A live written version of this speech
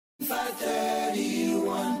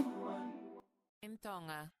531 in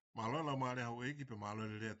Tonga. Malala mare hau eki pe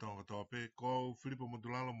malala rea tonga tope ko Filipo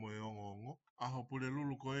Motulala mo ongo aho pule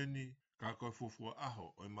lulu ko eni ka ko fufua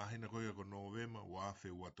aho o mahina ko ia ko Novema wa afe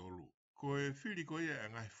watolu. Ko e fili ko ia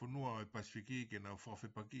ngai funua o Pasifiki ke na fofe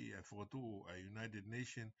paki e fotu a United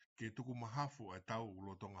Nation ke tuku mahafu a tau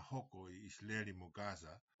ulo tonga hoko i Israeli mo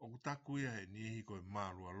Gaza o kutaku ia he nihi ko e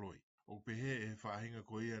malu aloi. O pehe e whahinga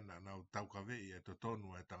ko ia na nau tau kawe i e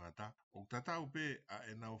totonu e tangata. O tatau pe a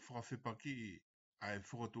e nau fofe paki ai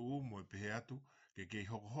whakatu mo e pehe atu, ke kei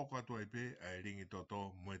hoko atu ai pe ai ringi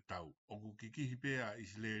toto mo e tau. O ku kikihi pe a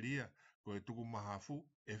Israelia, ko e tuku mahafu,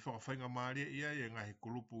 e whakawhainga maaria ia i ngahi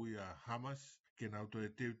kulupu ia Hamas, ke nauto e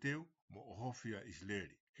teu mo o hofi a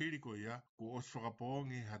Israeli. Hiri ko ia, ku os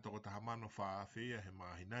whakapoongi hatoko tahamano whaafea he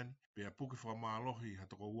mahinani, pe a puki whakamalohi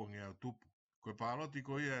hatoko uangi au tupu. Ko e pāloti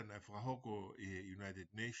ko ia na whakahoko i he United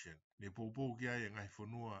Nation, ne poupou ki ai ngahi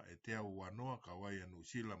whanua e te au wanoa ka wai anu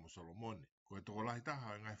Sila mo Solomone. Ko e toko lahi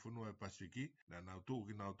taha ngai whanua e Pasifiki, na nautu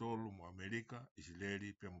ki nautolu mo Amerika,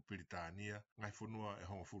 Israeli, pe mo Britania, ngai whanua e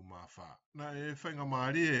honga fulu mawha. Na e whainga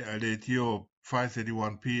maari e a le tio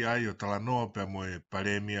 531p ai o talanoa pe mo e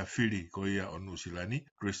paremia fili ko ia o Nusilani,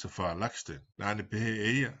 Christopher Luxton. Na ane pehe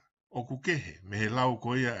e ia. O ku kehe, me he lau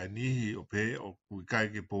ko ia a nihi o pehe o ku kai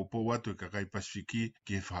ke poupou atu e kakai Pasifiki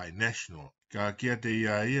ki he whai national. Ka kia te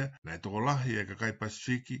ia, na e toko lahi e kakai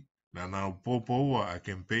Pasifiki, na nau popoua a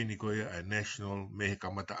campaigni ko ia a national me he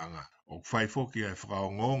kamataanga. O whai foki ai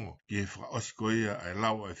whakaongongo ki he whakaosi ko ia ai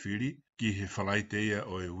lau ai whiri ki he whalaite ia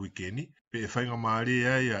o e wikeni. Pe e whainga maari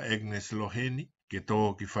ia Agnes Loheni ke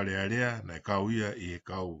tō ki wharearea na e kau ia i he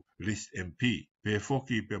kau list MP. Pe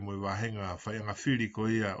foki pe mo wahenga whaianga whiri ko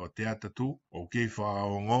ia o te atatu o ki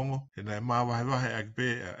whakaongongo. He na e mawahe aki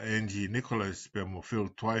pe a Angie Nicholas pe mo Phil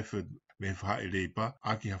Twyford me whaai reipa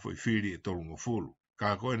aki hafo i whiri e tolungo fulu.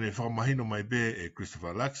 Ka koe ne whakamahino mai be e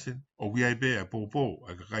Christopher Luxon, o wiai be a popo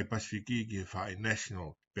a kakai Pasifiki ki he whae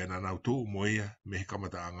national, pe na nautu mo ia me he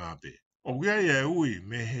kamata a ngāpe. O wiai e ui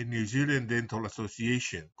me he New Zealand Dental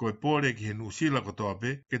Association, koe pōre ki he nusila kotoa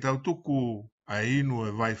pe, ke tau tuku a inu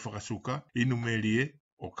e vai whakasuka, inu merie,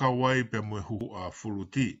 o kawai pe mo e hu a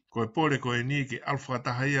fuluti. Koe pōre koe ni ki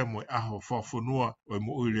alwhakatahaia mo e aho whafunua o e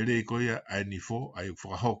mo uirerei koe ia ai nifo ai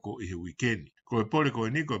whakahoko i he wikeni. Koe pōre koe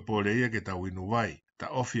ni koe pōre ia ke tau inu vai. Ta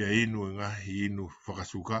ofia inu e ngahi inu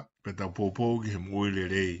whakasuka, pe tau pōpō ki he muile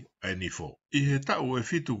rei ai nifo. I he tau e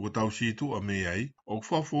fitu ko tau situ a me ai, o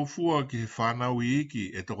whawhofua ki he whanau i iki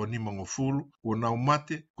e toko nimango fulu, ko nau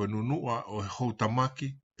mate, ko nunua o he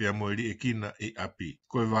houtamaki, pea moeri e kina i api.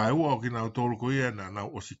 Ko e vai ua o ki nau tolu ko ia na nau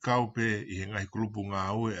osikau pe i he ngahi kulupu ngā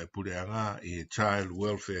ue e pure a ngā i he Child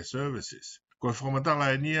Welfare Services. Ko e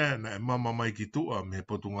whakamatala e nia na e mama mai ki tua me he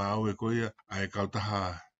potu ngā ue ko ia a e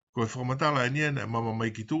kautaha. Ko e whakamatala e nia na mama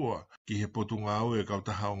mai ki tua ki he potu ngā ue e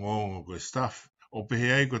kautaha o ngongo ko e staff. O pehe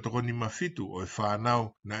ai ko toko ni mawhitu o e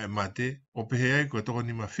whanau na e mate. O pehe ai ko toko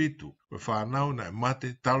ni mawhitu o e whanau na e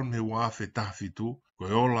mate talu me wafe tahawhitu ko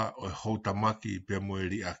e ola o e houtamaki pe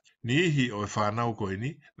moeri aki. Ni ihi o e whanau ko e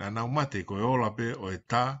ni na nau mate ko e ola pe o e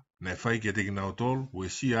tā na e whai kia teki nau tolu o e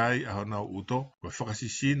si ai aho nau uto ko e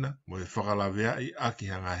whakasisina mo e whakalavea i aki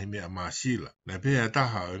hanga he mea maasila. Na e pehe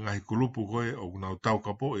taha o e ngahi kulupu koe o nau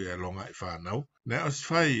taukapo i e longa i whanau. Na os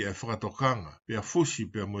whai e whakatokanga, pia fusi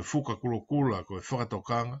pia mo e fuka kulokula ko e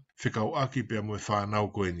whakatokanga, whikau aki pia mo e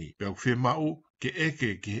whanau koe ni. Pia whi mau ke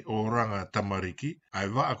eke ki oranga tamariki, ai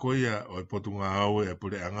waa ko ia o e potunga au e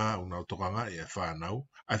pure anga unau tokanga i e whanau,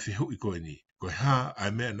 ai whihu i koe ni. Koe ha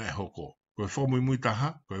ai mea na e hoko. Koe whamui mui taha,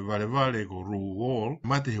 koe vare ko ruu wall,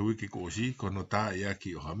 mate he wiki ko osi, ko no tā i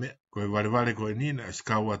aki o hamea. Koe vare koe nina e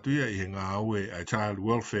skau atuia i he ngā aue a Child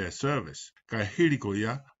Welfare Service. Kai hiri ko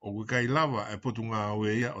ia, o koe kai lava e potu ngā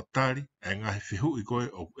aue ia o tari, e ngahi whihu i koe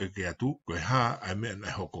o eke atu, koe ha ai mea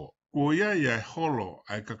na hoko. Ko ia ia e holo,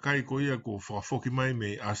 ai kakai ko ia ko whakafoki mai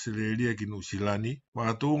me Australia ki Nusilani,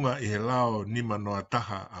 ma tuunga i he lao nima noa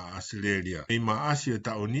taha a Australia. I ma asi e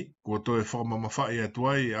taoni, ko to e whakamamawhai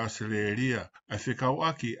atuai i Australia, ai whikau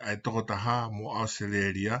aki ai toko taha mo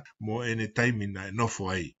Australia, mo ene taimina e nofo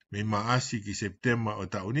ai. Me ma asi ki September o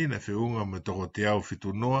taoni na whiunga me toko te au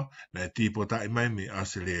whitunoa na e tīpota i mai me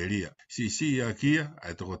Australia. Si a kia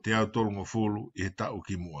ai toko te au tolungo fulu i he tau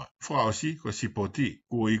ki mua. Whaosi ko sipoti,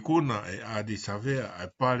 ko i kuna e adi savea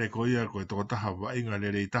ai pare ko ia ko e toko taha wainga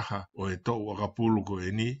lerei taha o e tau akapulu ko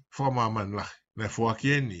e ni, whamaman lahi. Na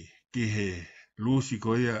whuaki e ni ki he Lusi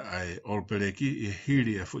ko ia ai olpereki i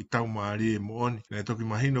hiri e fui tau maari e mooni. Na toki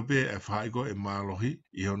mahino pe e whaiko e mālohi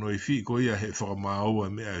i hono i whi ko ia he whakamāua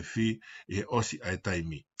me ai whi i he osi ai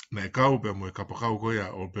taimi. Na e kau pe mo e kapakau koe a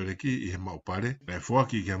o pereki I he maupare, na e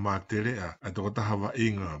fuaki ki he mātere a toko taha wa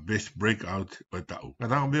inga best breakout o e tau. Ka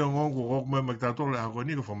tanga mea ngongo koko mai mai tātole a koe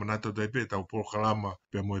niko whamanata tai pe tau polo kalama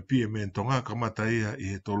pe mo e pie me Tonga kamata ia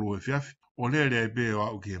I he tolu e fiafi. O lea lea pe o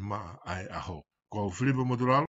au ki he maa ai aho. Ko Filipe Moturalo.